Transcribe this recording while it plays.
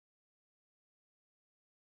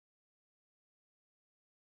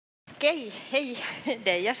Okej, hej.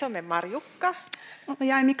 Det är jag som är Marjukka. Och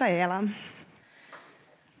jag är Mikaela.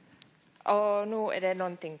 Och nu är det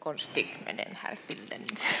någonting konstigt med den här bilden.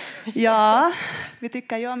 Ja, vi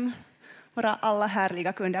tycker ju om våra alla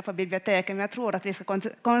härliga kunder på biblioteket, men jag tror att vi ska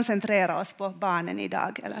koncentrera oss på barnen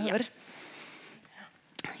idag, eller hur?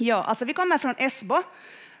 Ja, alltså vi kommer från Esbo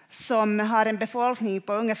som har en befolkning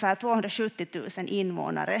på ungefär 270 000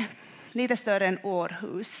 invånare, lite större än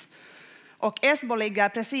Århus. Och Esbo ligger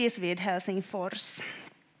precis vid Helsingfors.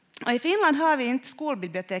 Och i Finland har vi inte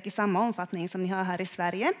skolbibliotek i samma omfattning som ni har här i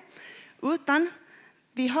Sverige, utan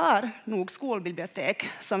vi har nog skolbibliotek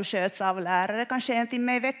som sköts av lärare, kanske en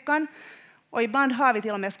timme i veckan. Och ibland har vi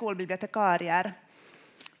till och med skolbibliotekarier.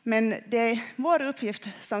 Men det är vår uppgift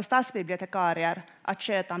som stadsbibliotekarier att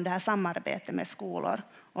sköta om det här samarbetet med skolor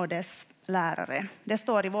och dess lärare. Det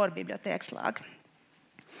står i vår bibliotekslag.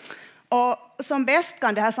 Och som bäst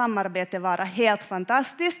kan det här samarbetet vara helt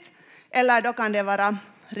fantastiskt, eller då kan det vara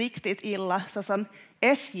riktigt illa, så som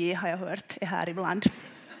SJ har jag hört är här ibland.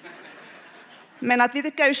 Men att vi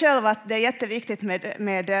tycker ju själva att det är jätteviktigt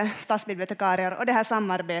med stadsbibliotekarier och det här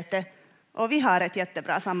samarbetet. Och vi har ett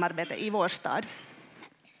jättebra samarbete i vår stad.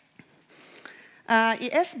 I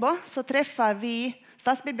Esbo så träffar vi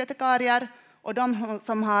stadsbibliotekarier och de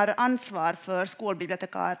som har ansvar för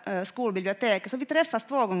skolbiblioteket. Så vi träffas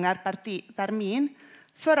 2 gånger per termin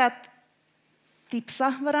för att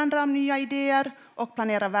tipsa varandra om nya idéer och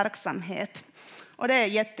planera verksamhet. Och det är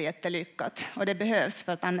jättelyckat och det behövs,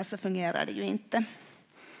 för att annars så fungerar det ju inte.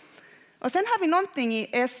 Och sen har vi någonting i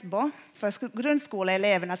Esbo för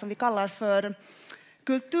grundskoleeleverna som vi kallar för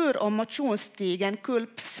kultur- och motionsstigen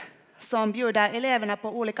KULPS, som bjuder eleverna på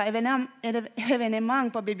olika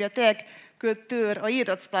evenemang på bibliotek, kultur- och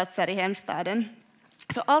idrottsplatser i hemstaden.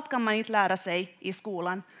 För allt kan man inte lära sig i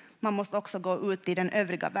skolan, man måste också gå ut i den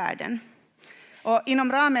övriga världen. Och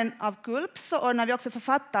inom ramen av KULPS så ordnar vi också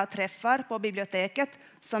författarträffar på biblioteket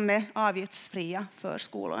som är avgiftsfria för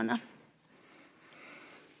skolorna.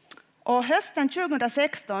 Och hösten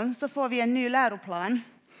 2016 så får vi en ny läroplan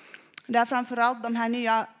där framförallt de här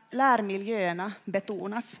nya lärmiljöerna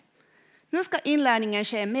betonas. Nu ska inlärningen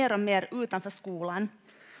ske mer och mer utanför skolan.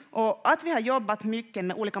 Och att vi har jobbat mycket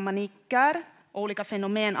med olika manicker och olika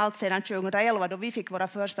fenomen allt sedan 2011 då vi fick våra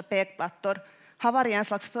första pekplattor har varit en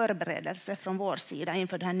slags förberedelse från vår sida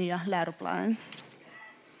inför den här nya läroplanen.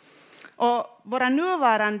 Och våra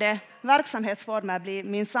nuvarande verksamhetsformer blir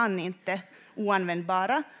minsann inte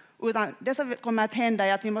oanvändbara, utan det som kommer att hända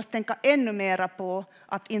är att vi måste tänka ännu mer på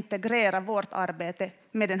att integrera vårt arbete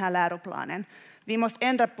med den här läroplanen. Vi måste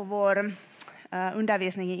ändra på vår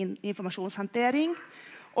undervisning i informationshantering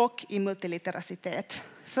och i multiliteracitet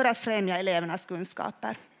för att främja elevernas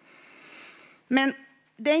kunskaper. Men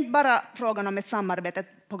det är inte bara frågan om ett samarbete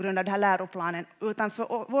på grund av den här läroplanen, utan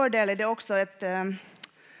för vår del är det också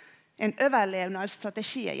en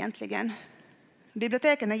överlevnadsstrategi egentligen.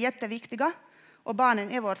 Biblioteken är jätteviktiga och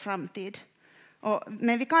barnen är vår framtid.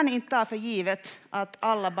 Men vi kan inte ta för givet att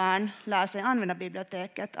alla barn lär sig använda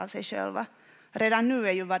biblioteket av sig själva. Redan nu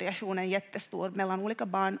är ju variationen jättestor mellan olika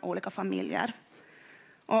barn och olika familjer.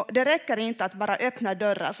 Och det räcker inte att bara öppna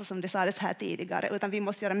dörrar så som det sades här tidigare, utan vi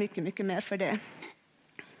måste göra mycket, mycket mer för det.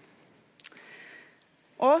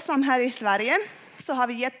 Och som här i Sverige så har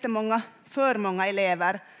vi för många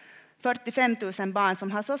elever, 45 000 barn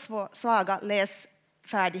som har så svaga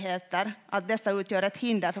läsfärdigheter att dessa utgör ett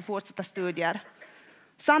hinder för fortsatta studier.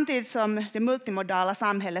 Samtidigt som det multimodala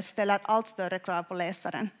samhället ställer allt större krav på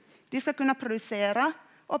läsaren. De ska kunna producera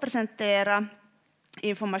och presentera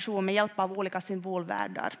information med hjälp av olika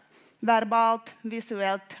symbolvärldar. Verbalt,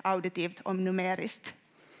 visuellt, auditivt och numeriskt.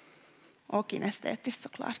 Och kinestetiskt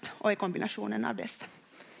såklart, och i kombinationen av dessa.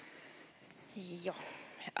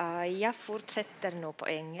 Ja, jag fortsätter nog på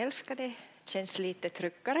engelska, det känns lite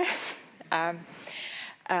tryggare.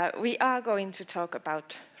 We are going to talk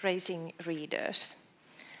about raising readers.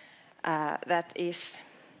 That is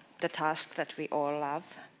the task that we all love.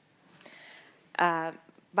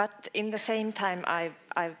 But in the same time,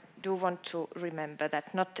 I do want to remember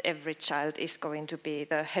that not every child is going to be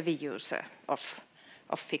the heavy user of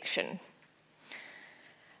fiction.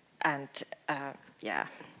 And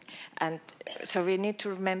so we need to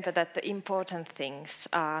remember that the important things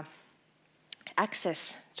are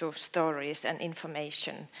access to stories and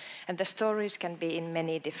information. And the stories can be in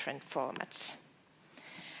many different formats.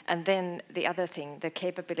 And then the other thing, the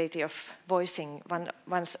capability of voicing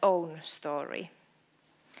one's own story.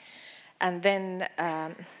 And then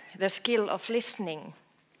the skill of listening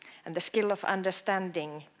and the skill of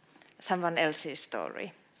understanding someone else's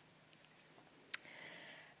story.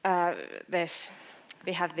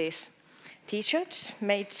 We have these T-shirts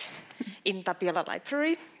made in Tapiola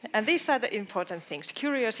Library. And these are the important things: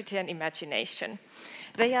 curiosity and imagination.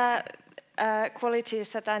 They are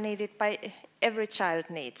qualities that are needed by every child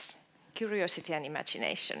needs. Curiosity and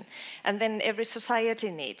imagination. And then every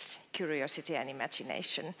society needs curiosity and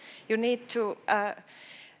imagination. You need to,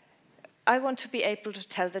 I want to be able to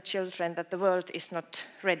tell the children that the world is not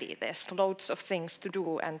ready. There's loads of things to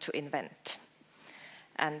do and to invent.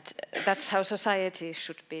 And that's how society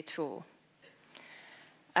should be too.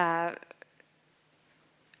 I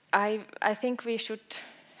think we should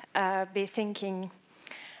be thinking,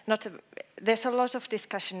 there's a lot of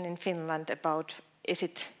discussion in Finland about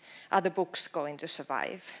are the books going to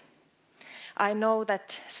survive? I know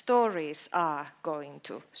that stories are going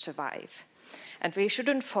to survive, and we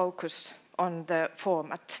shouldn't focus on the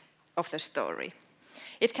format of the story.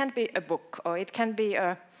 It can be a book, or it can be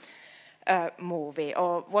a movie,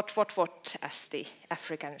 or what, as the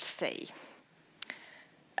Africans say.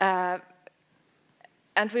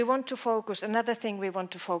 And we want to focus, another thing we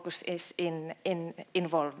want to focus is in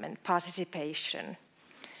involvement, participation,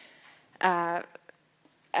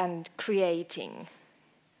 and creating.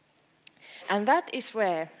 And that is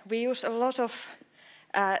where we use a lot of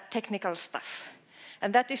technical stuff.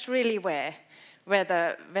 And that is really where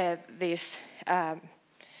these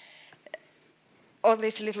all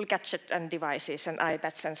these little gadgets and devices and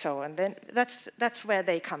iPads and so on, then that's where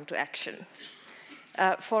they come to action.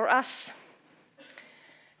 For us,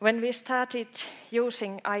 when we started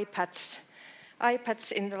using iPads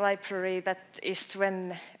in the library, that is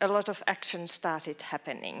when a lot of action started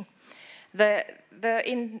happening. The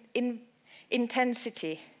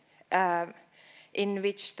intensity in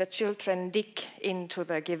which the children dig into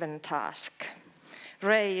the given task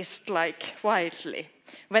raised like wildly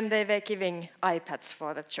when they were giving iPads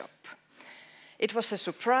for the job. It was a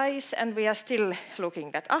surprise, and we are still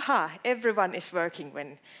looking at, everyone is working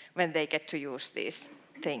when they get to use these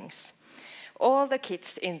things. All the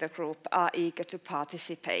kids in the group are eager to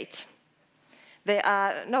participate.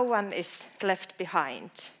 No one is left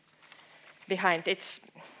behind. It's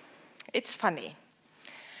funny.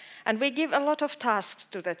 And we give a lot of tasks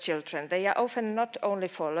to the children. They are often not only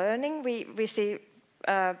for learning. We see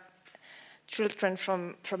children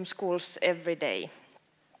from schools every day.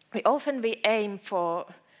 We aim for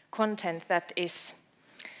content that is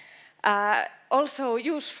also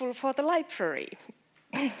useful for the library.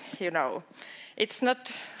 You know, it's not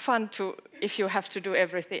fun if you have to do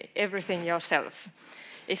everything yourself.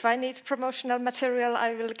 If I need promotional material,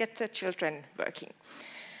 I will get the children working.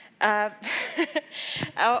 Or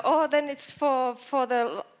then it's for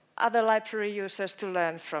the other library users to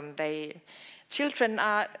learn from. Children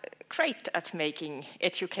are great at making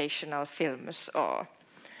educational films or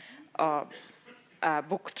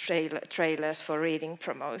book trailers for reading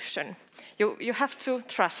promotion. You have to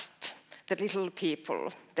trust the little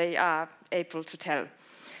people. They are able to tell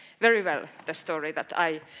very well the story that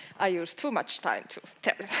I use too much time to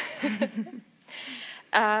tell.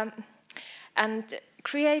 And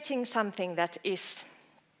creating something that is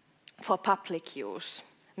for public use,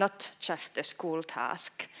 not just a school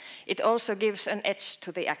task. It also gives an edge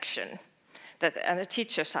to the action. And the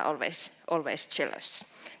teachers are always jealous.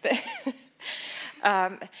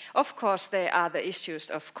 Of course, there are the issues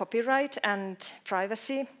of copyright and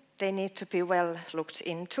privacy. They need to be well looked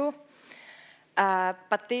into.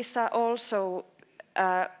 But these are also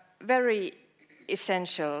very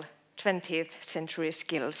essential 20th century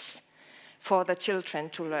skills for the children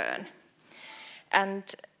to learn. And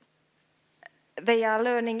they are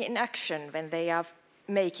learning in action when they are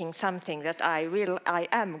making something that I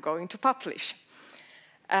am going to publish.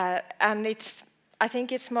 And I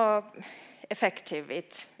think it's more effective,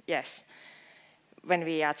 when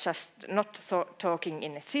we are just not talking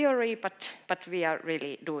in theory, but we are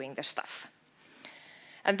really doing the stuff.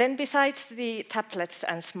 And then besides the tablets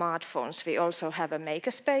and smartphones, we also have a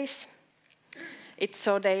makerspace. It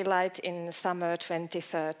saw daylight in summer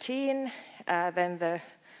 2013. Then the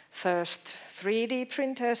first 3D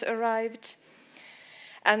printers arrived.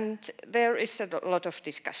 And there is a lot of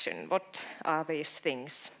discussion. What are these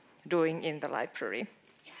things doing in the library?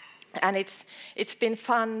 And it's been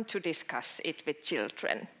fun to discuss it with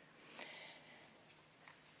children.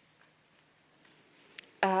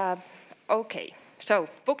 Okay, so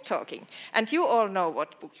book talking. And you all know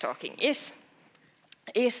what book talking is.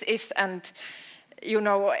 And you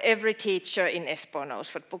know, every teacher in Espoo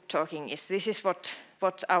knows what book talking is. This is what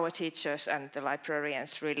our teachers and the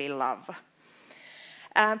librarians really love.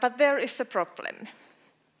 But there is a problem.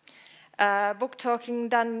 Book talking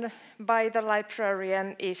done by the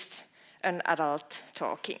librarian is an adult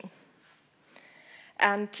talking.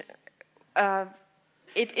 And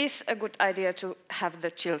it is a good idea to have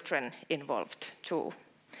the children involved too.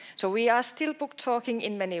 So we are still book talking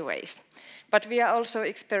in many ways, but we are also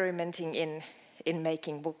experimenting in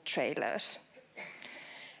making book trailers.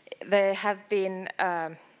 There have been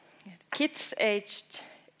kids aged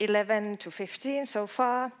 11 to 15 so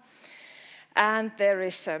far, and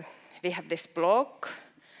we have this blog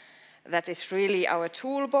that is really our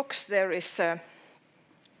toolbox. There is a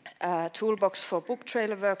toolbox for book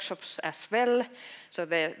trailer workshops as well. So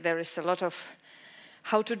there is a lot of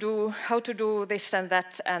how to do this and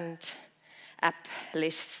that, and app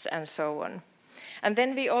lists and so on. And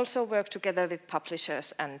then we also work together with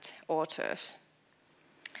publishers and authors.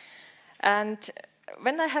 And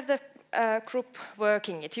when I have the group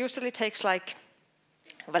working, it usually takes it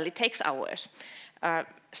takes hours.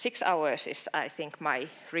 6 hours is, I think, my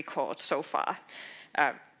record so far.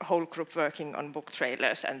 Whole group working on book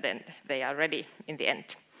trailers, and then they are ready in the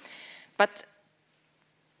end. But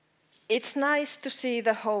it's nice to see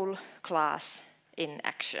the whole class in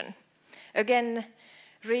action. Again,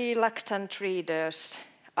 reluctant readers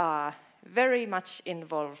are very much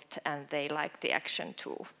involved, and they like the action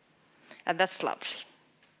too. And that's lovely.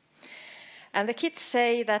 And the kids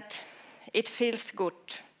say that it feels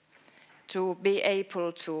good to be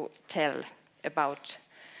able to tell about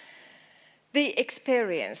the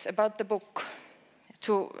experience, about the book,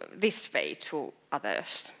 this way to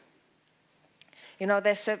others. You know,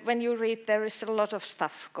 when you read, there is a lot of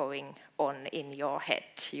stuff going on in your head.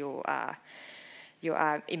 You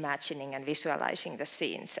are imagining and visualizing the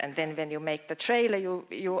scenes. And then when you make the trailer,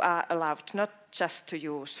 you are allowed not just to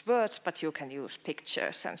use words, but you can use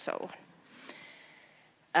pictures and so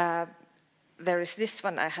on. There is this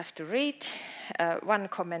one I have to read. One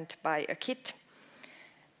comment by a kid.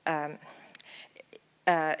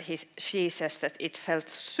 She says that it felt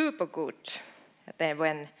super good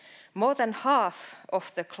when more than half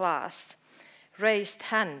of the class raised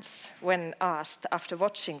hands when asked after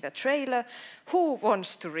watching the trailer, who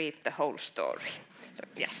wants to read the whole story? So,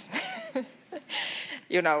 yes.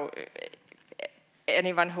 You know,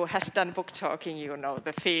 anyone who has done book talking, you know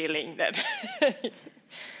the feeling that...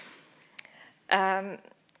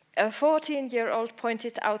 A 14-year-old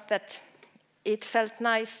pointed out that it felt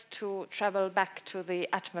nice to travel back to the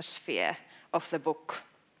atmosphere of the book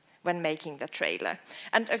when making the trailer.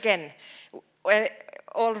 And again,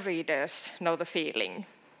 all readers know the feeling.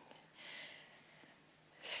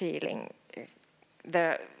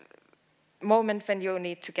 The moment when you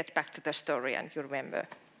need to get back to the story and you remember,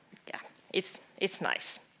 yeah, it's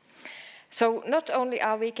nice. So not only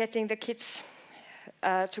are we getting the kids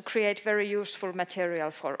to create very useful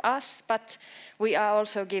material for us, but we are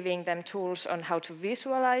also giving them tools on how to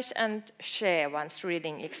visualize and share one's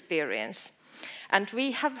reading experience. And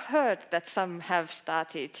we have heard that some have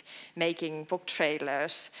started making book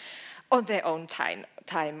trailers on their own time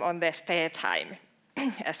on their spare time,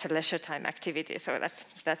 as a leisure time activity. So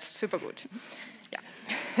that's super good.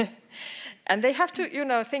 Yeah. And they have to, you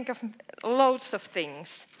know, think of loads of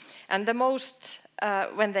things. And the most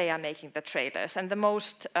when they are making the trailers, and the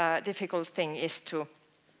most difficult thing is to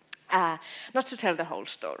not to tell the whole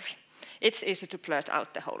story. It's easy to blurt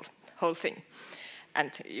out the whole thing,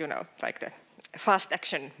 and you know, like the fast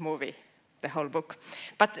action movie, the whole book.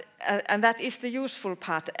 But and that is the useful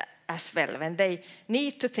part as well, when they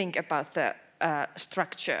need to think about the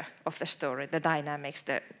structure of the story, the dynamics,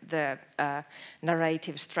 the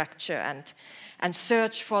narrative structure, and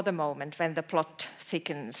search for the moment when the plot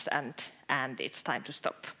thickens and it's time to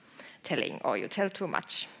stop telling, or you tell too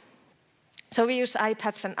much. So we use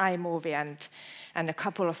iPads and iMovie and a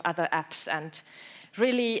couple of other apps, and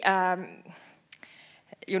really,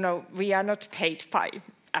 you know, we are not paid by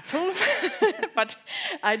Apple, but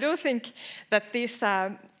I do think that these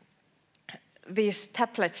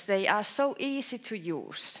tablets, they are so easy to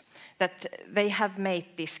use that they have made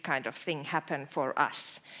this kind of thing happen for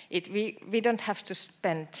us. We don't have to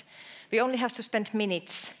spend, we only have to spend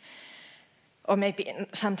minutes, or maybe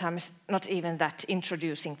sometimes not even that,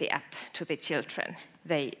 introducing the app to the children.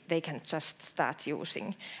 They can just start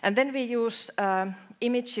using. And then we use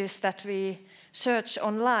images that we search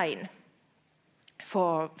online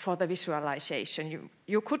for the visualization.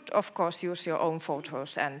 You could, of course, use your own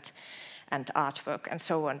photos and artwork and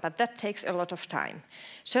so on, but that takes a lot of time.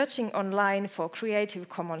 Searching online for Creative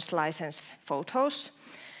Commons license photos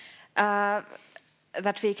that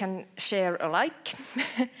we can share alike,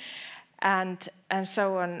 and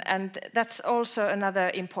so on. And that's also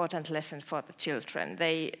another important lesson for the children.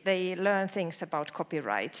 They learn things about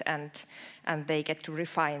copyright, and they get to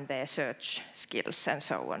refine their search skills and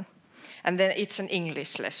so on. And then it's an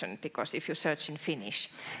English lesson, because if you search in Finnish,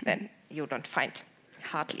 then you don't find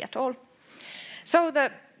hardly at all. So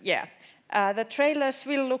the trailers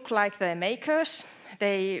will look like their makers.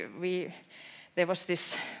 There was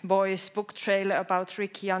this boys' book trailer about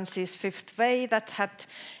Rick Yancey's Fifth Way that had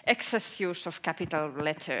excess use of capital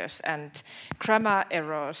letters and grammar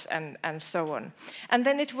errors and so on. And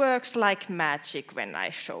then it works like magic when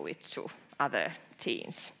I show it to other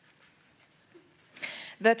teens.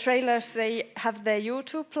 The trailers, they have their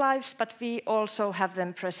YouTube lives, but we also have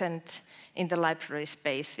them present in the library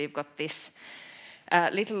space. We've got these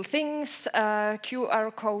little things,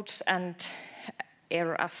 QR codes and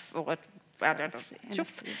RF, or I don't know,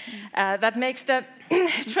 that makes the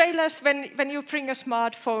trailers, when you bring a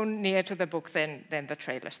smartphone near to the book, then the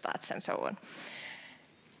trailer starts and so on.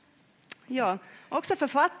 Ja, också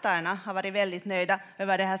författarna har varit väldigt nöjda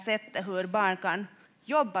över det här sättet hur barn kan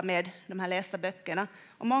jobba med de här lästa böckerna.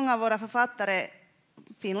 Och många av våra författare,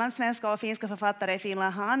 finlandssvenska och finska författare i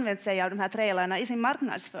Finland, har använt sig av de här trailerna i sin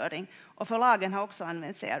marknadsföring. Och förlagen har också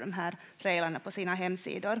använt sig av de här trailerna på sina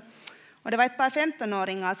hemsidor. Och det var ett par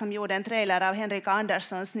 15-åringar som gjorde en trailer av Henrika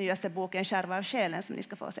Anderssons nyaste bok En skärva av själen som ni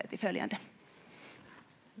ska få se till följande.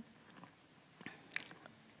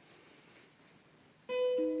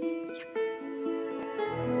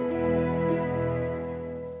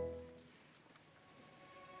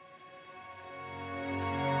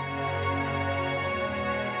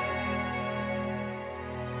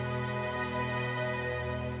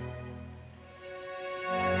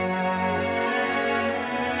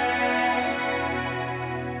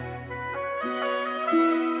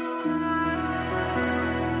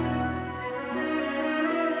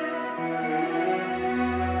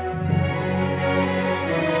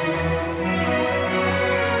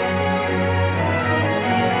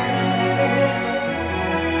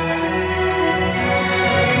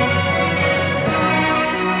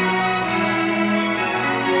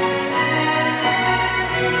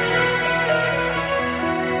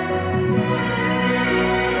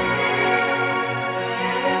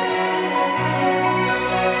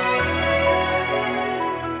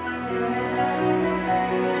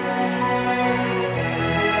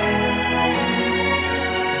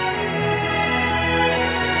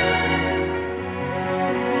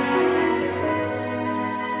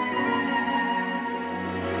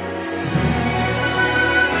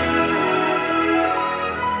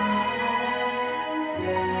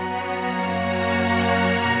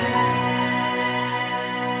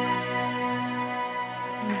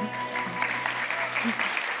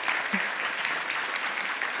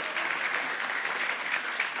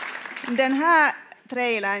 Den här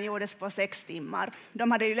trailern gjordes på 6 timmar.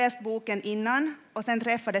 De hade ju läst boken innan och sen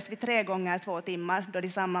träffades vi 3 gånger 2 timmar då de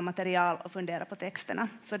samlade material och funderade på texterna.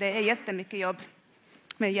 Så det är jättemycket jobb.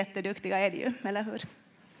 Men jätteduktiga är de ju, eller hur?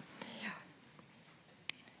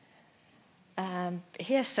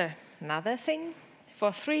 Here's another thing.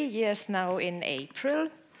 For 3 years now in April,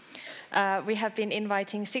 we have been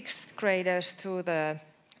inviting 6th graders to the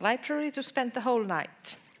library to spend the whole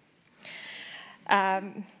night.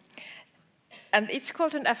 And it's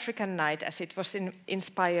called an African night, as it was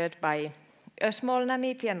inspired by a small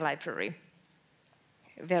Namibian library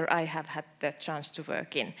where I have had the chance to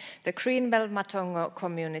work in, the Greenbelt Matongo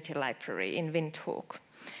Community Library in Windhoek.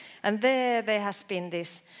 And there has been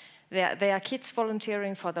this, there are kids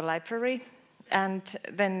volunteering for the library, and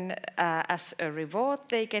then as a reward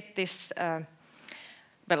they get this,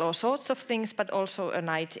 all sorts of things, but also a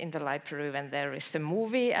night in the library when there is a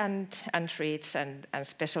movie and treats and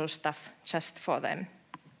special stuff just for them.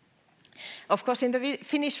 Of course, in the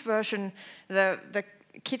Finnish version, the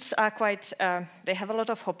kids are quite, they have a lot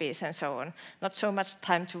of hobbies and so on, not so much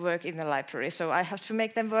time to work in the library, so I have to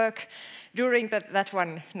make them work during that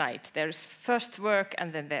one night. There's first work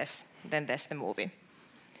and then there's the movie.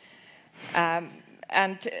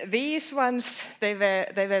 And these ones, they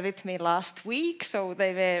were with me last week, so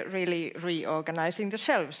they were really reorganizing the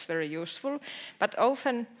shelves, very useful. But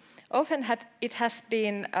often it has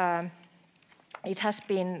been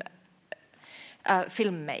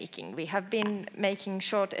filmmaking. We have been making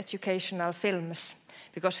short educational films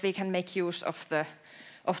because we can make use of the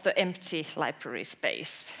empty library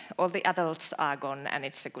space. All the adults are gone, and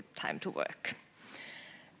it's a good time to work.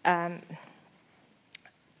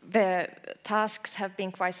 The tasks have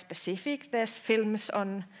been quite specific. There's films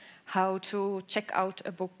on how to check out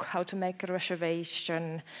a book, how to make a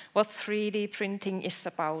reservation, what 3D printing is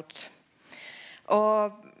about.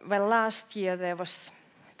 Or, well, last year there was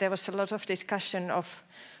a lot of discussion of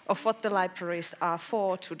what the libraries are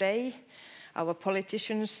for today, our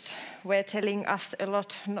politicians were telling us a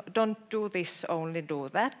lot, don't do this, only do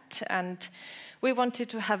that. And we wanted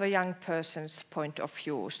to have a young person's point of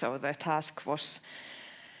view, so the task was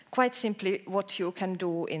quite simply what you can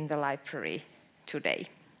do in the library today.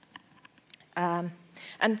 And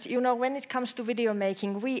you know, when it comes to video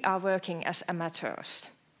making, we are working as amateurs.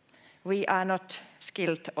 We are not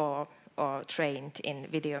skilled or trained in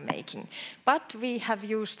video making, but we have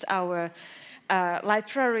used our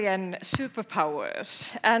librarian superpowers,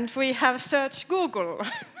 and we have searched Google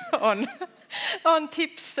on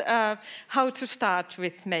tips how to start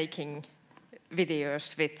with making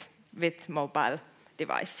videos with mobile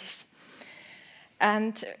devices.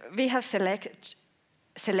 And we have selected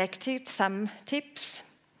some tips,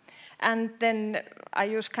 and then I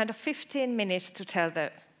use kind of 15 minutes to tell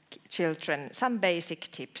the children some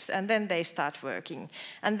basic tips, and then they start working.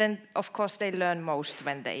 And then, of course, they learn most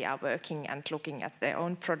when they are working and looking at their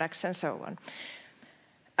own products and so on.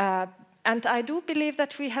 And I do believe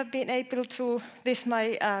that we have been able to,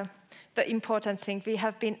 the important thing, we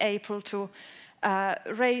have been able to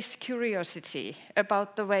raise curiosity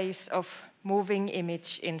about the ways of moving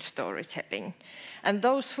image in storytelling. And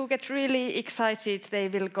those who get really excited, they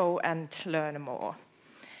will go and learn more.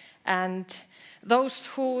 And those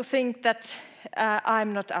who think that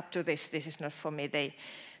I'm not up to this is not for me,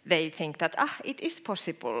 they think that it is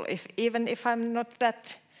possible, even if I'm not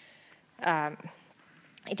that,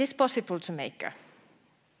 it is possible to make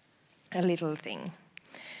a little thing.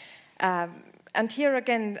 And here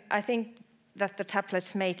again, I think that the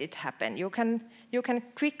tablets made it happen. You can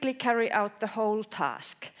quickly carry out the whole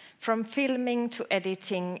task, from filming to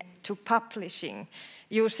editing to publishing,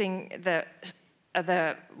 using the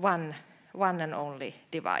one and only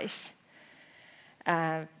device.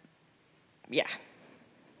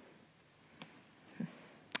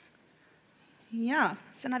 Ja,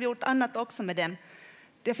 sen har vi gjort annat också med dem.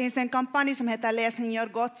 Det finns en kampanj som heter Läsning gör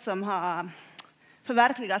gott som har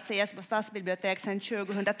förverkligats i Esbo stadsbibliotek sedan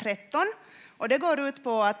 2013. Och det går ut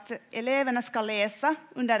på att eleverna ska läsa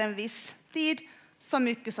under en viss tid så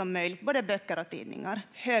mycket som möjligt, både böcker och tidningar.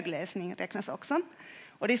 Högläsning räknas också.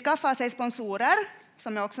 Och de skaffar sig sponsorer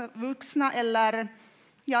som är också vuxna eller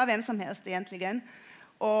vem som helst egentligen.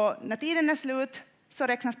 Och när tiden är slut så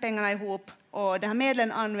räknas pengarna ihop, och de här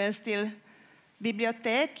medlen används till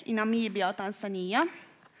bibliotek i Namibia och Tanzania.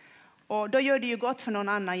 Och då gör det ju gott för någon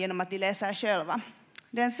annan genom att de läser själva.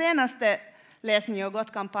 Den senaste Läsning och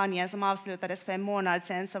gott-kampanjen som avslutades för en månad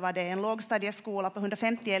sedan, så var det en lågstadieskola på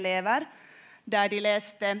 150 elever där de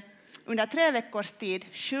läste under 3 veckors tid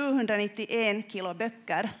 791 kilo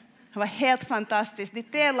böcker. Det var helt fantastiskt. De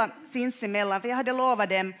tävlade sinsemellan, för jag hade lovat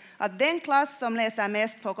dem att den klass som läser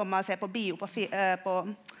mest får komma och se på bio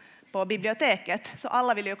på biblioteket. Så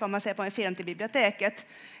alla ville ju komma och se på en film till biblioteket.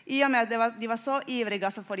 I och med att de var så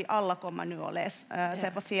ivriga så får de alla komma nu och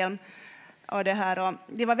se på film. Och de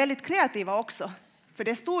var väldigt kreativa också. För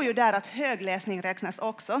det stod ju där att högläsning räknas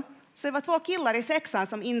också. Så det var 2 killar i 6:an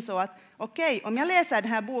som insåg att okej, om jag läser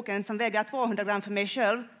den här boken som väger 200 gram för mig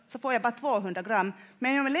själv så får jag bara 200 gram.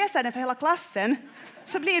 Men om jag läser den för hela klassen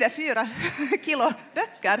så blir det 4 kilo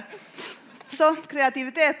böcker. Så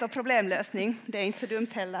kreativitet och problemlösning, det är inte så dumt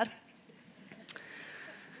heller.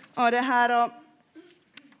 Och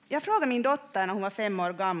jag frågade min dotter när hon var 5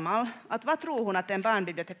 år gammal att vad tror hon att en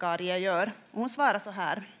barnbibliotekarie gör? Och hon svarade så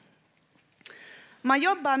här: man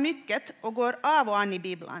jobbar mycket och går av och an i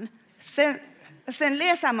bibblan. Sen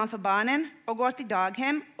läser man för barnen och går till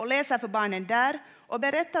daghem och läser för barnen där och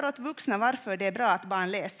berättar åt vuxna varför det är bra att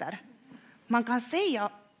barn läser. Man kan säga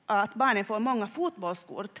att barnen får många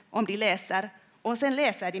fotbollskort om de läser, och sen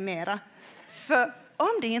läser de mera. För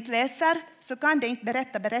om de inte läser så kan de inte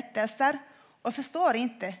berätta berättelser och förstår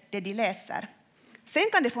inte det de läser. Sen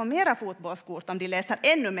kan de få mera fotbollskort om de läser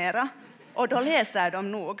ännu mera, och då läser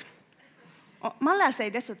de nog. Och man lär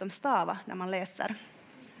sig dessutom stava när man läser.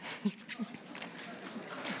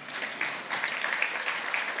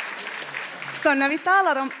 Så när vi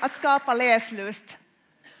talar om att skapa läslust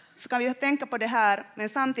så kan vi tänka på det här, men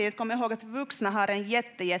samtidigt komma ihåg att vuxna har en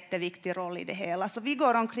jätteviktig roll i det hela. Så vi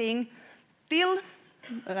går omkring till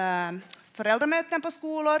föräldramöten på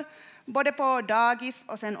skolor, både på dagis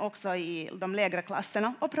och sen också i de lägre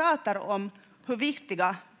klasserna, och pratar om hur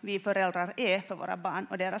viktiga vi föräldrar är för våra barn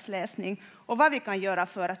och deras läsning och vad vi kan göra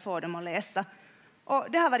för att få dem att läsa.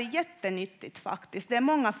 Och det har varit jättenyttigt faktiskt. Det är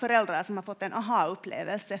många föräldrar som har fått en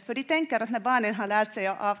aha-upplevelse, för de tänker att när barnen har lärt sig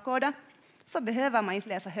att avkoda så behöver man inte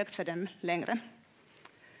läsa högt för dem längre.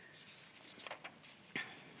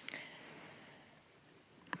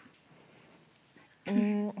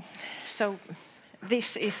 So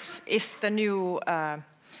this is the new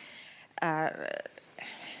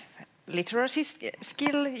literacy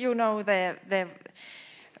skill, you know,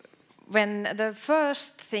 when the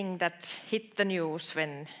first thing that hit the news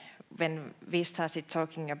when we started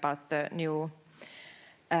talking about the new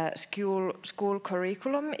school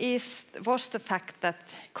curriculum was the fact that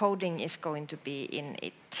coding is going to be in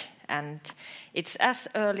it. And it's as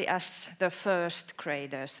early as the first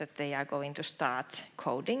graders that they are going to start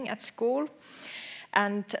coding at school.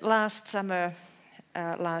 And last summer,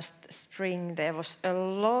 last spring, there was a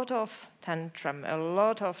lot of tantrum, a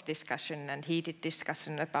lot of discussion and heated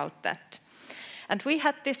discussion about that. And we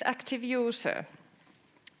had this active user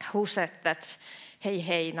who said that,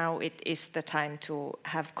 hey, now it is the time to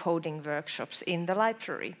have coding workshops in the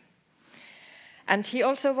library. And he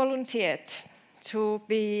also volunteered to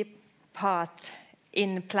be part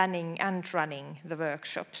in planning and running the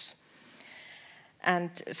workshops. And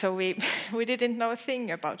so we didn't know a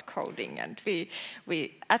thing about coding, and we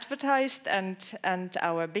advertised, and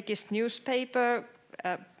our biggest newspaper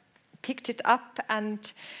picked it up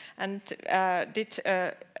and did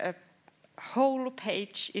a whole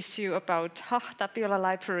page issue about Tapiola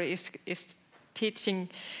Library is teaching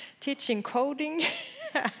coding,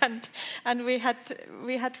 and we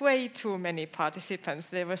had way too many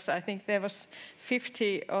participants. I think there was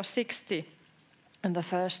 50 or 60 in the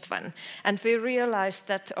first one, and we realized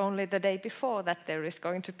that only the day before that there is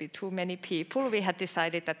going to be too many people. We had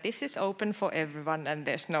decided that this is open for everyone, and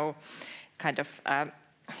there's no kind of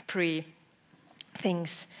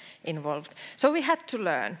pre-things involved. So we had to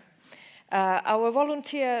learn. Our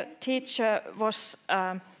volunteer teacher was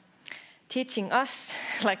teaching us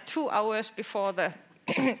like 2 hours before the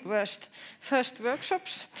first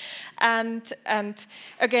workshops, and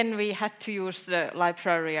again we had to use the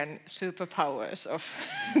librarian superpowers of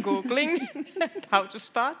Googling how to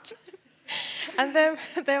start. And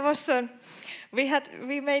there was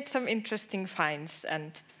we made some interesting finds,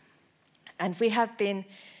 and we have been,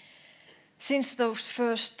 since those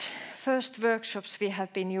first workshops, we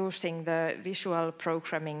have been using the visual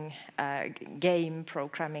programming game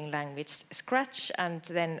programming language Scratch, and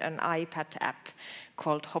then an iPad app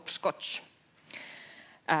called Hopscotch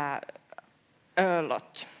a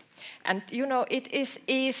lot. And you know, it is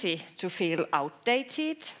easy to feel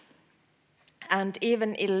outdated and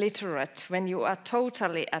even illiterate when you are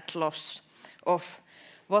totally at loss of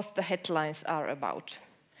what the headlines are about.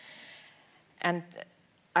 And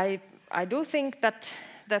I do think that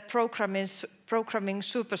the programming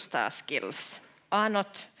superstar skills are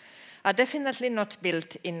definitely not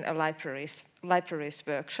built in a library's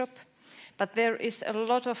workshop, but there is a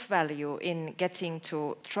lot of value in getting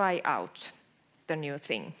to try out the new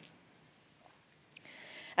thing.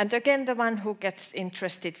 And again, the one who gets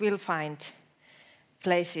interested will find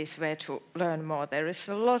places where to learn more. There is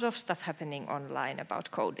a lot of stuff happening online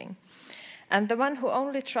about coding. And the one who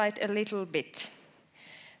only tried a little bit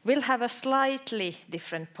will have a slightly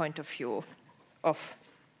different point of view of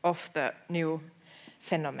the new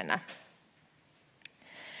phenomena.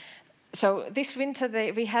 So this winter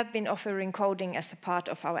we have been offering coding as a part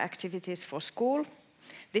of our activities for school.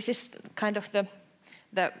 This is kind of the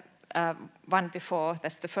one before.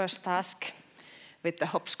 That's the first task with the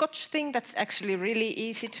hopscotch thing. That's actually really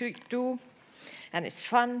easy to do, and it's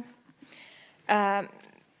fun.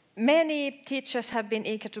 Many teachers have been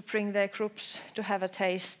eager to bring their groups to have a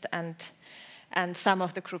taste, and some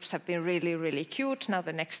of the groups have been really, really cute. Now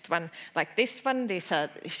the next one, like this one,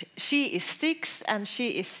 she is 6 and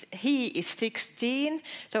he is 16.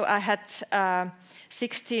 So I had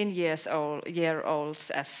 16-year-olds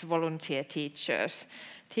as volunteer teachers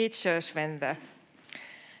when the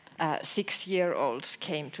 6-year-olds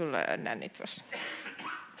came to learn, and it was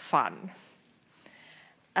fun.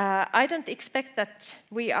 I don't expect that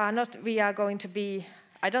I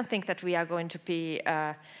don't think that we are going to be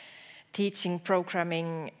teaching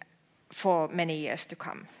programming for many years to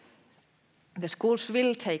come. The schools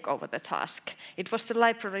will take over the task. It was the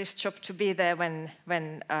library's job to be there when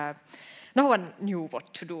no one knew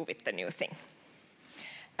what to do with the new thing.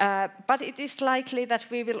 But it is likely that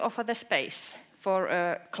we will offer the space for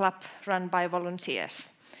a club run by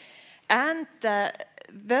volunteers. And the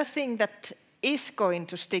thing that is going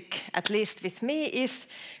to stick, at least with me, is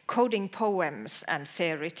coding poems and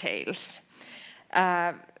fairy tales.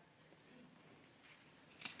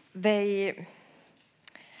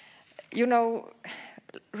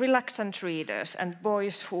 Reluctant readers and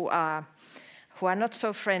boys who are not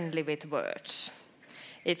so friendly with words.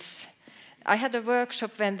 I had a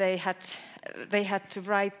workshop when they had to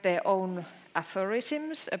write their own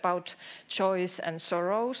aphorisms about joys and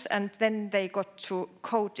sorrows, and then they got to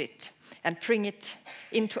code it and bring it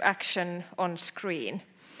into action on screen.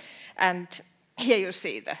 And here you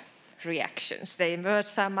see the reactions. The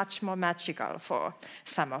words are much more magical for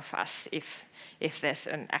some of us if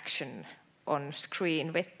there's an action on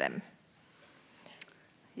screen with them.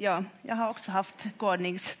 Ja, jag har också haft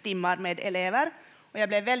kodningstimmar med elever och jag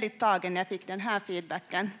blev väldigt tagen när jag fick den här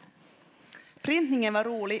feedbacken. Printningen var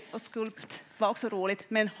rolig och skulpt var också roligt,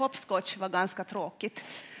 men hopscotch var ganska tråkigt.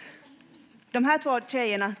 De här två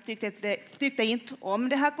tjejerna tyckte inte om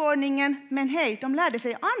den här kodningen, men hej, de lärde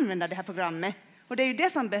sig använda det här programmet. Och det är ju det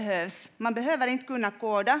som behövs. Man behöver inte kunna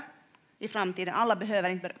koda i framtiden, alla behöver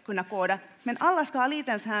inte kunna koda, men alla ska ha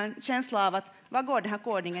lite en sån här känsla av att vad går den här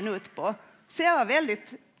kodningen ut på. Så jag var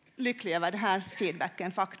väldigt lycklig över den här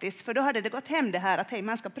feedbacken faktiskt, för då hade det gått hem det här att hej,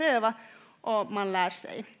 man ska pröva och man lär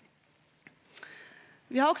sig.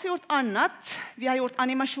 Vi har också gjort annat. Vi har gjort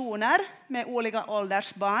animationer med olika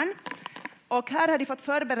ålders barn. Och här har de fått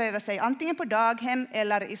förbereda sig antingen på daghem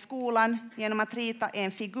eller i skolan genom att rita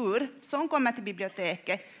en figur som kommer till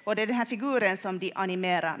biblioteket. Och det är den här figuren som de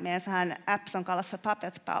animerar med en sån här app som kallas för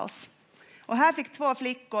Puppet Pals. Och här fick två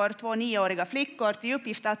 9-åriga flickor till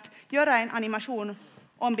uppgift att göra en animation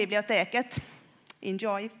om biblioteket.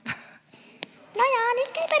 Enjoy! Nåja, nu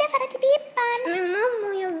ska jag börja fara till Bibban. Men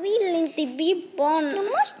mamma, jag vill inte till Bibban. Du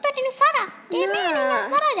måste börja nu fara. Det är meningen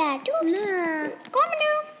att vara där. Kom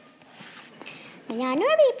nu. Ja, nu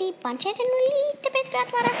är vi i Bibban. Känns det nog lite bättre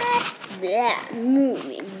att vara här? Blä,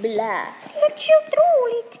 blä. Det är sjukt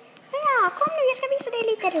roligt. Ja, kom nu, jag ska visa dig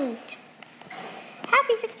lite runt. Här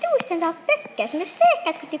finns ett tusentals böcker som du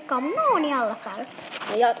säkert skulle tycka om någon i alla fall.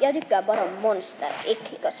 Jag tycker bara om monster,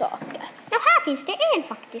 äckliga saker. Ja, här finns det en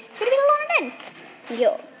faktiskt. Skulle du vilja låna den?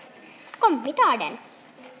 Jo. Kom, vi tar den.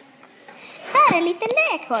 Här är en liten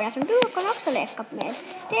lekhörna som du kan också leka med.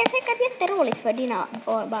 Det är säkert jätteroligt för dina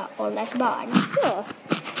ålders barn. Ja.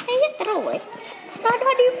 Det är jätteroligt. Ja, du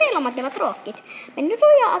hade ju fel om att det var tråkigt. Men nu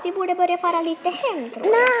tror jag att vi borde börja fara lite hem, tror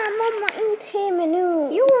jag. Nej, mamma, inte hem nu.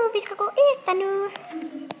 Jo, vi ska gå och äta nu.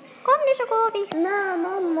 Kom nu så går vi. Nej,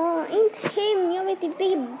 mamma, inte hem. Jag vill till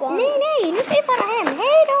Bibban. Nej, nu ska vi fara hem.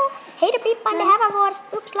 Hej då. Hej då, Pippan. Det här var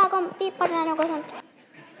vårt uppslag om Pippan eller något sånt.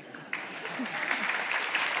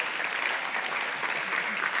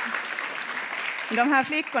 De här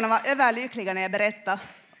flickorna var överlyckliga när jag berättade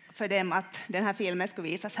för dem att den här filmen skulle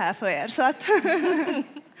visas här för er. Så att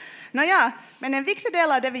Nåja, men en viktig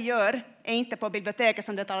del av det vi gör är inte på biblioteket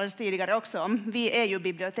som det talades tidigare också om. Vi är ju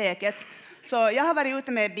biblioteket. Så jag har varit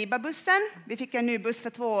ute med Bibba-bussen. Vi fick en ny buss för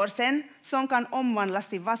 2 år sedan som kan omvandlas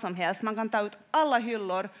till vad som helst. Man kan ta ut alla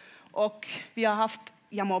hyllor och vi har haft,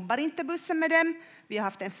 jag mobbar inte bussen med dem. Vi har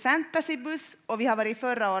haft en fantasybuss och vi har varit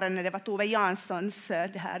förra året när det var Tove Janssons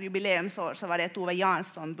det här jubileumsår så var det Tove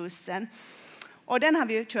Jansson-bussen. Och den har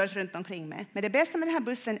vi ju kört runt omkring med. Men det bästa med den här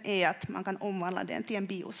bussen är att man kan omvandla den till en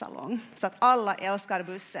biosalong. Så att alla älskar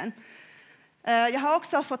bussen. Jag har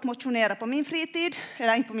också fått motionera på min fritid.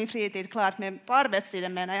 Eller inte på min fritid, klart, men på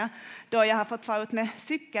arbetstiden menar jag. Då jag har fått få ut med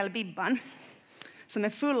cykelbibban. Som är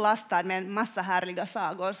fullastad med en massa härliga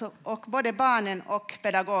sagor. Och både barnen och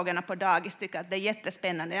pedagogerna på dagis tycker att det är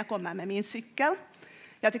jättespännande när jag kommer med min cykel.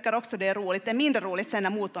 Jag tycker också det är roligt. Det är mindre roligt sen när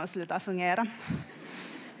motorn slutar fungera.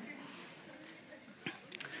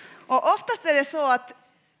 Och oftast är det så att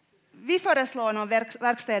vi föreslår några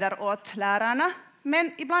verkstäder åt lärarna,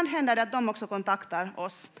 men ibland händer det att de också kontaktar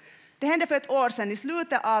oss. Det hände för 1 år sedan, i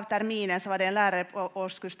slutet av terminen så var det en lärare på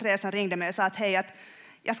årskurs 3 som ringde mig och sa att hej, att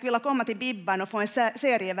jag skulle vilja komma till Bibban och få en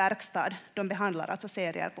serieverkstad. De behandlar alltså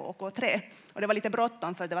serier på OK3. Och det var lite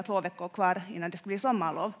bråttom för det var 2 veckor kvar innan det skulle bli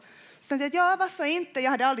sommarlov. Så jag tänkte, ja, varför inte?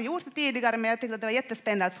 Jag hade aldrig gjort det tidigare, men jag tyckte att det var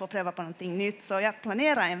jättespännande att få pröva på någonting nytt. Så jag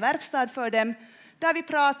planerade en verkstad för dem. Där vi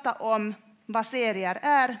pratade om vad serier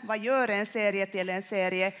är, vad gör en serie till en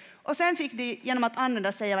serie. Och sen fick de genom att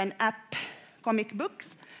använda sig av en app, Comic Books,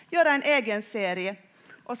 göra en egen serie.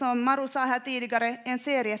 Och som Maru sa här tidigare, en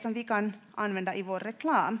serie som vi kan använda i vår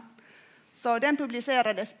reklam. Så den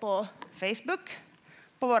publicerades på Facebook,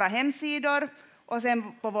 på våra hemsidor och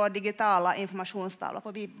sen på vår digitala informationstavla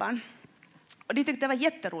på Bibban. Och de tyckte det var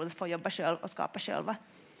jätteroligt att få jobba själv och skapa själva.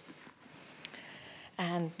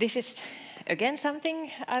 And this is again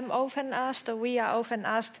something I'm often asked, or we are often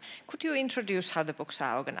asked, could you introduce how the books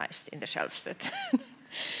are organized in the shelf set?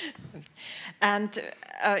 And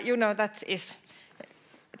you know, that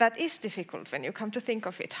is difficult when you come to think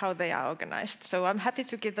of it, how they are organized. So I'm happy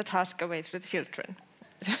to give the task away to the children.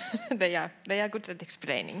 They are good at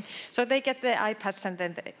explaining. So they get their iPads and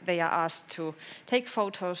then they are asked to take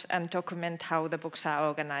photos and document how the books are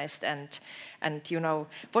organized and you know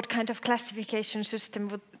what kind of classification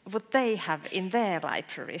system what they have in their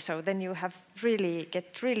library. So then you have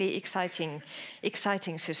get really exciting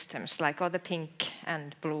systems like all the pink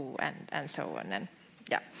and blue and so on. And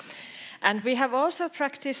yeah. And we have also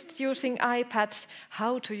practiced using iPads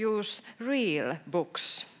how to use real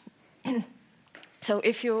books. So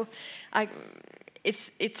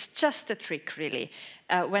it's just a trick really.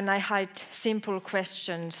 When I hide simple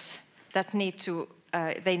questions that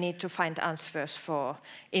they need to find answers for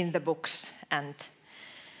in the books, and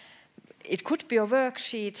it could be a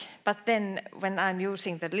worksheet, but then when I'm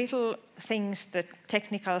using the little things, the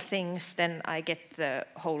technical things, then I get the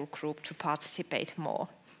whole group to participate more.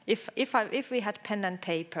 If we had pen and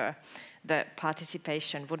paper, the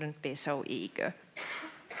participation wouldn't be so eager.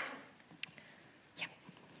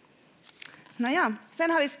 Nåja,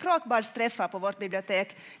 sen har vi språkbardsträffar på vårt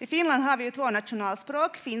bibliotek. I Finland har vi ju 2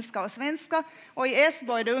 nationalspråk, finska och svenska. Och i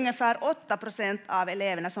Esbo är det ungefär 8% av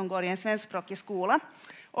eleverna som går i en svenskspråkig skola.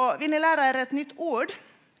 Och vill ni lära er ett nytt ord?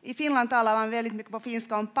 I Finland talar man väldigt mycket på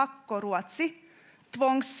finska om pakkoruotsi,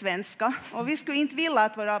 tvångssvenska. Och vi skulle inte vilja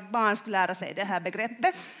att våra barn skulle lära sig det här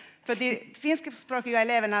begreppet. För de finskspråkiga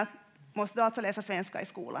eleverna måste alltså läsa svenska i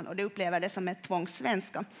skolan. Och de upplever det som ett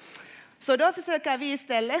tvångssvenska. Så då försöker vi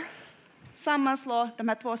istället sammanslå de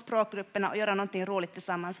här 2 språkgrupperna och göra någonting roligt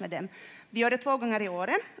tillsammans med dem. Vi gör det 2 gånger i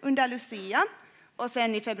året, under Lucia och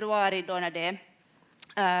sen i februari då när det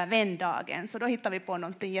är vändagen. Så då hittar vi på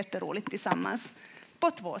någonting jätteroligt tillsammans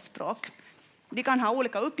på 2 språk. De kan ha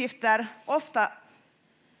olika uppgifter, ofta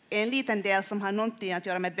en liten del som har någonting att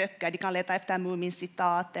göra med böcker. De kan leta efter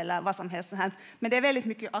Mumin-citat eller vad som helst så här. Men det är väldigt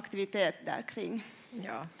mycket aktivitet där kring.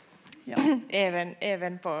 Ja. Ja.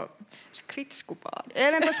 Även på skridskobanan.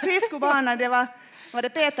 Även på skridskobanan, det var det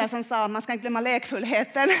Peter som sa att man ska inte glömma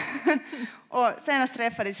lekfullheten. Och senast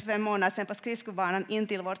träffades för 5 månader sedan på skridskobanan in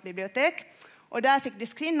till vårt bibliotek. Och där fick de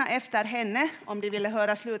skrinna efter henne om de ville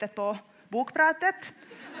höra slutet på bokpratet.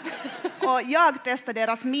 Och jag testade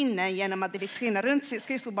deras minnen genom att de fick skrinna runt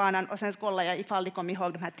skridskobanan och sen kollade jag ifall de kom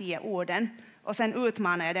ihåg de här 10 orden. Och sen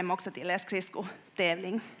utmanade jag dem också till en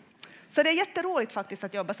skridskotävling. Så det är jätteroligt faktiskt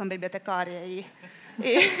att jobba som bibliotekarie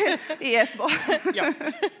i Esbo. Ja.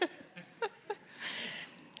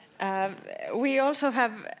 We also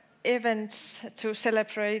have events to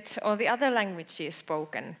celebrate all the other languages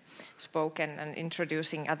spoken and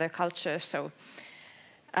introducing other cultures. So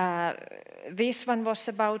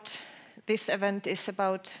this event is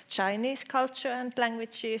about Chinese culture and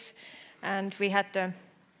languages, and we had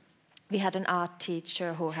an art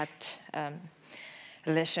teacher who had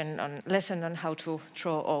lesson on how to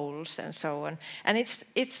draw owls and so on. And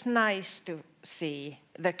it's nice to see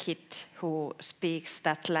the kid who speaks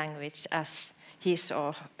that language as his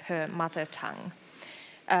or her mother tongue.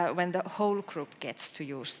 When the whole group gets to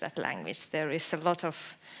use that language, there is a lot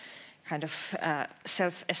of kind of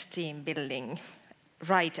self-esteem building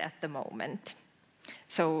right at the moment.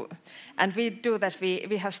 So, and we do that.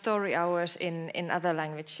 We have story hours in other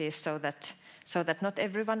languages so that not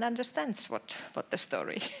everyone understands what the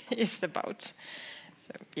story is about.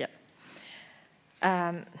 So yeah.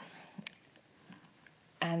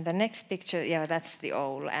 And the next picture, yeah, that's the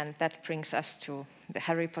owl, and that brings us to the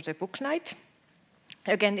Harry Potter book night.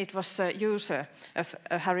 Again, it was a user,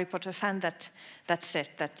 a Harry Potter fan that said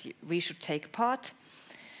that we should take part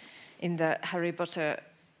in the Harry Potter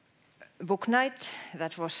book night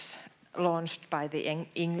that was launched by the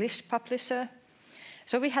English publisher.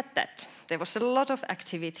 So we had that. There was a lot of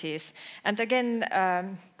activities. And again,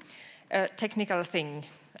 a technical thing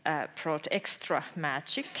brought extra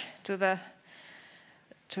magic to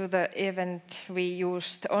the event. We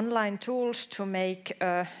used online tools to make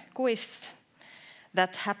a quiz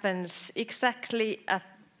that happens exactly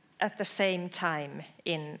at the same time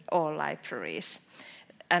in all libraries.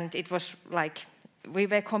 And it was like we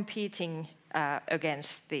were competing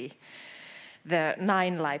against the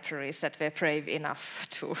 9 libraries that were brave enough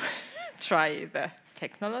to try the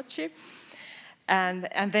technology.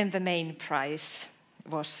 And then the main prize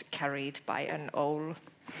was carried by an owl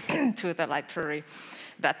to the library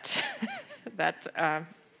that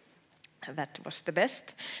was the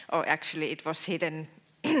best, or actually it was hidden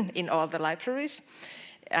in all the libraries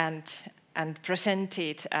and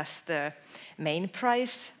presented as the main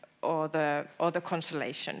prize or the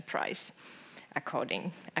consolation prize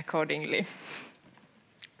accordingly.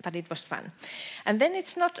 But it was fun. And then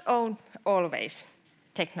it's not always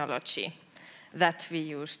technology that we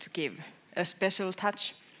use to give a special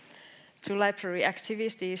touch to library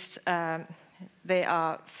activities. There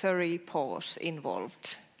are furry paws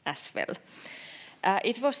involved as well.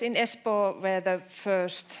 It was in Espoo where the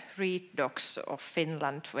first reed dogs of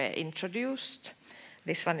Finland were introduced.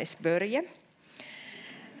 This one is Börje.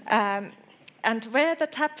 And where the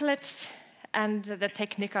tablets and the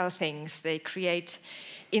technical things, they create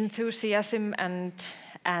enthusiasm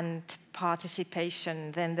and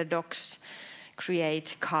participation, then the dogs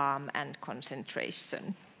create calm and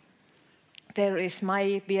concentration. There is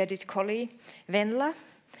my bearded collie, Venla,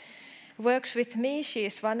 works with me. She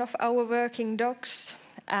is one of our working dogs,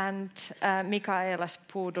 and Mikaela's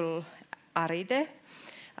poodle Arit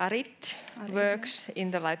works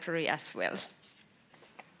in the library as well.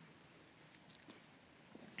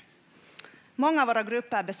 Många av våra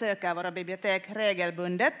grupper besöker våra bibliotek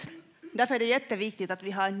regelbundet. Därför är det jätteviktigt att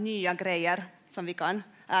vi har nya grejer som vi kan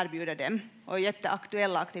erbjuda dem. Och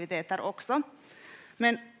jätteaktuella aktiviteter också.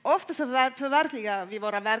 Men ofta så förverkligar vi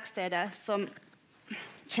våra verkstäder som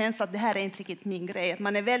känns att det här är inte riktigt min grej. Att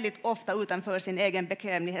man är väldigt ofta utanför sin egen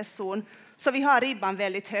bekvämlighetszon. Så vi har ribban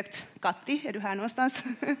väldigt högt. Katti, är du här någonstans?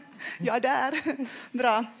 Ja, där.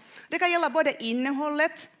 Bra. Det kan gälla både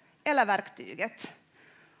innehållet eller verktyget.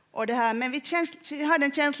 Och det här, men vi har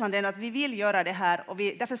den känslan att vi vill göra det här och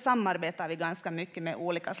därför samarbetar vi ganska mycket med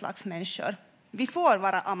olika slags människor. Vi får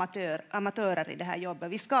vara amatörer i det här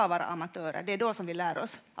jobbet. Vi ska vara amatörer. Det är då som vi lär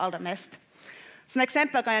oss allra mest. Som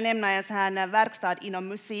exempel kan jag nämna en sån här verkstad inom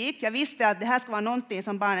musik. Jag visste att det här skulle vara någonting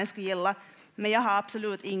som barnen skulle gilla, men jag har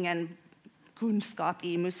absolut ingen kunskap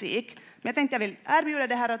i musik. Men jag tänkte att jag vill erbjuda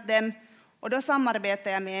det här åt dem. Och då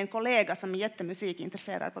samarbetar jag med en kollega som är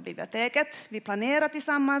jättemusikintresserad på biblioteket. Vi planerar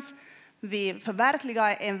tillsammans. Vi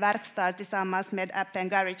förverkligar en verkstad tillsammans med appen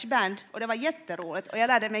GarageBand. Och det var jätteroligt. Och jag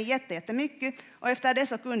lärde mig jättemycket. Och efter det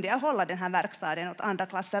så kunde jag hålla den här verkstaden åt andra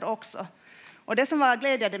klasser också. Och det som var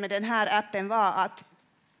glädjande med den här appen var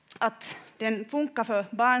att den funkar för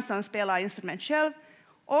barn som spelar instrument själv.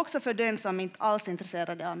 Och också för dem som inte alls är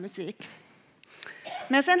intresserade av musik.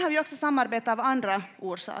 Men sen har vi också samarbetat av andra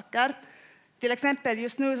orsaker. Till exempel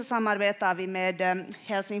just nu så samarbetar vi med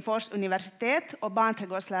Helsingfors universitet och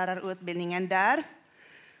barnträdgårdslärarutbildningen där.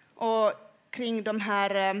 Och kring de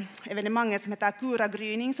här evenemangen som heter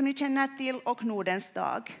Kuragryning som ni känner till och Nordens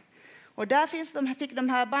dag. Och där fick de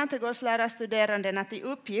här barnträdgårdslärarstuderandena till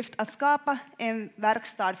uppgift att skapa en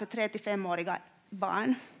verkstad för 3-5-åriga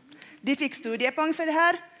barn. De fick studiepoäng för det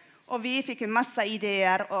här och vi fick en massa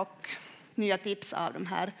idéer och nya tips av de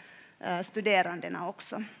här studerandena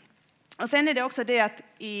också. Och sen är det också det att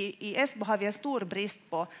i Esbo har vi en stor brist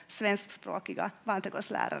på svenskspråkiga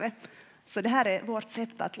barnträdgårdslärare. Så det här är vårt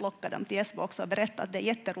sätt att locka dem till Esbo också och berätta att det är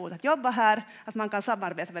jätteroligt att jobba här, att man kan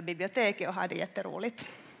samarbeta med biblioteket och ha det jätteroligt.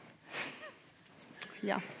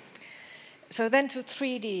 Ja. So then to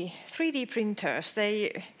 3D printers,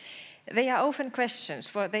 they are often questions,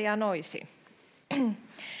 for they are noisy.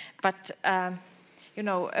 But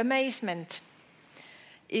amazement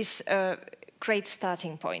is a great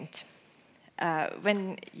starting point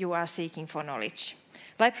when you are seeking for knowledge.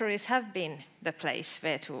 Libraries have been the place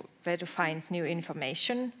where to find new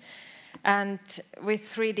information, and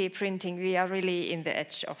with 3D printing we are really in the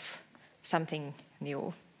edge of something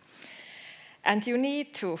new. And you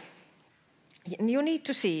need to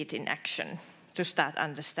see it in action to start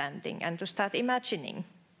understanding and to start imagining.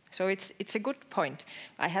 So it's a good point.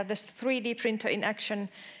 I have this 3D printer in action,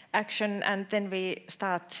 and then we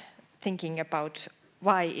start thinking about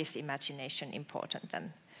why is imagination important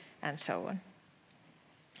and so on.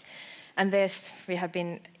 And we have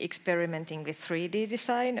been experimenting with 3D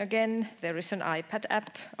design. Again, there is an iPad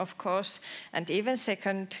app, of course, and even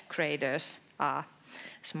second graders are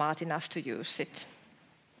smart enough to use it.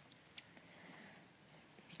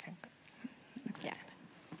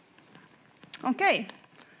 Okej.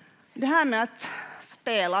 Det här med att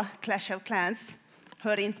spela Clash of Clans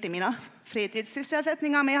hör inte till mina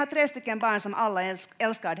fritidssysselsättningar, men jag har 3 stycken barn som alla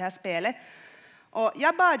älskar det här spelet. Och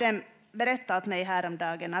jag bad dem berätta åt mig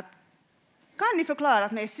häromdagen att kan ni förklara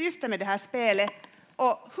åt mig syftet med det här spelet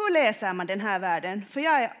och hur läser man den här världen? För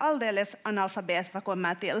jag är alldeles analfabet vad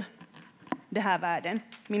kommer till den här världen.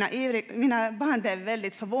 Mina barn blev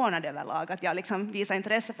väldigt förvånade överlag att jag liksom visar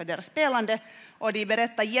intresse för deras spelande och de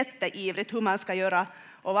berättar jätteivrigt hur man ska göra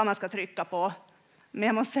och vad man ska trycka på. Men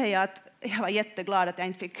jag måste säga att jag var jätteglad att jag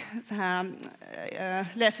inte fick så här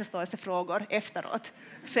läsförståelsefrågor efteråt.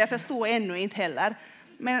 För jag förstod ännu inte heller.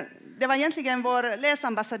 Men det var egentligen vår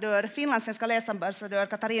läsambassadör, finlandssvenska läsambassadör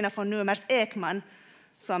Katarina von Numers Ekman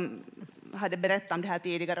som hade berättat om det här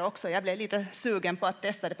tidigare också. Jag blev lite sugen på att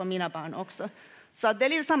testa det på mina barn också. Så det är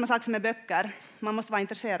lite samma sak som med böcker. Man måste vara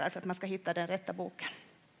intresserad för att man ska hitta den rätta boken.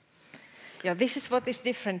 Yeah, this is what is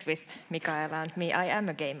different with Mikaela and me. I am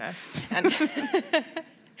a gamer.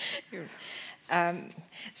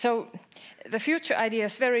 So the future idea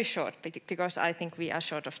is very short because I think we are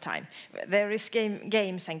short of time. There is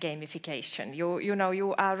games and gamification. You know,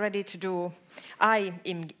 you are ready to do,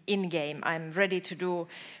 in game, I'm ready to do,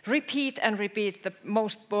 repeat the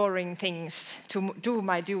most boring things to do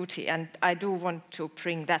my duty, and I do want to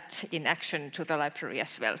bring that in action to the library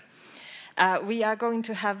as well. We are going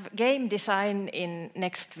to have game design in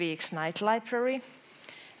next week's night library,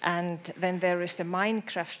 and then there is the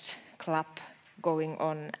Minecraft club going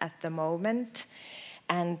on at the moment.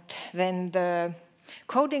 And then the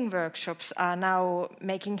coding workshops are now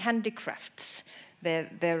making handicrafts.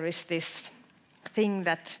 There is this thing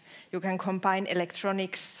that you can combine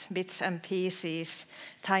electronics, bits and pieces,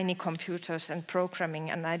 tiny computers and programming.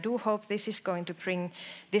 And I do hope this is going to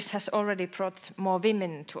this has already brought more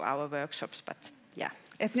women to our workshops, but yeah.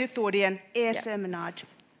 Ett nytt ord igen, e-sömnad.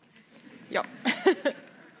 Ja.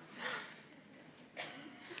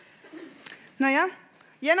 Nåja,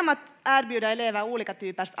 genom att erbjuda elever olika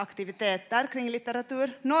typers aktiviteter kring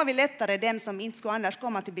litteratur når vi lättare dem som inte skulle annars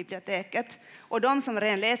komma till biblioteket. Och de som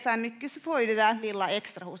redan läser mycket så får ju det där lilla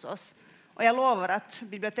extra hos oss. Och jag lovar att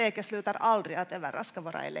biblioteket slutar aldrig att överraska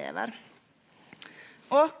våra elever.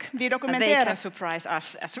 Och vi dokumenterar... And they can surprise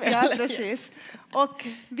us as well. Ja, precis. Yes. Och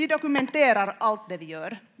vi dokumenterar allt det vi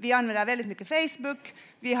gör. Vi använder väldigt mycket Facebook,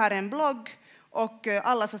 vi har en blogg och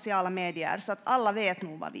alla sociala medier så att alla vet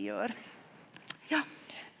nog vad vi gör. Ja.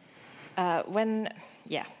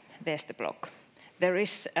 There's the blog. There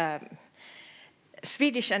is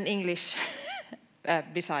Swedish and English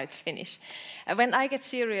besides Finnish. When I get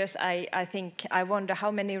serious, I think I wonder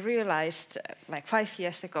how many realized, like 5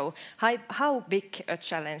 years ago, how big a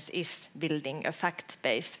challenge is building a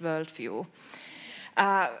fact-based worldview.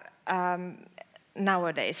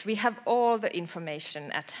 Nowadays, we have all the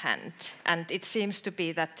information at hand, and it seems to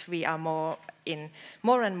be that we are more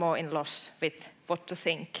and more in loss with what to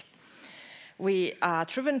think. We are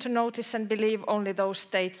driven to notice and believe only those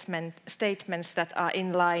statements that are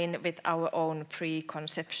in line with our own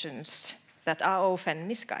preconceptions that are often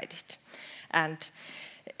misguided. And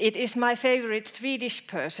it is my favorite Swedish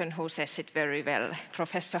person who says it very well.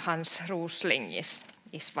 Professor Hans Rosling is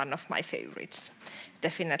one of my favorites,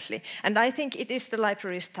 definitely. And I think it is the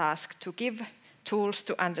library's task to give tools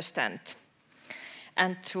to understand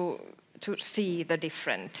and to see the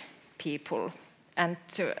different people, and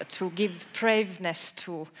to give braveness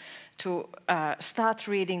to start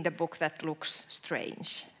reading the book that looks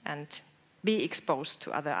strange and be exposed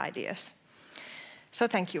to other ideas. So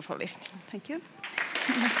thank you for listening. Thank you.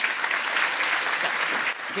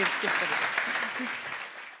 We'll skip the video.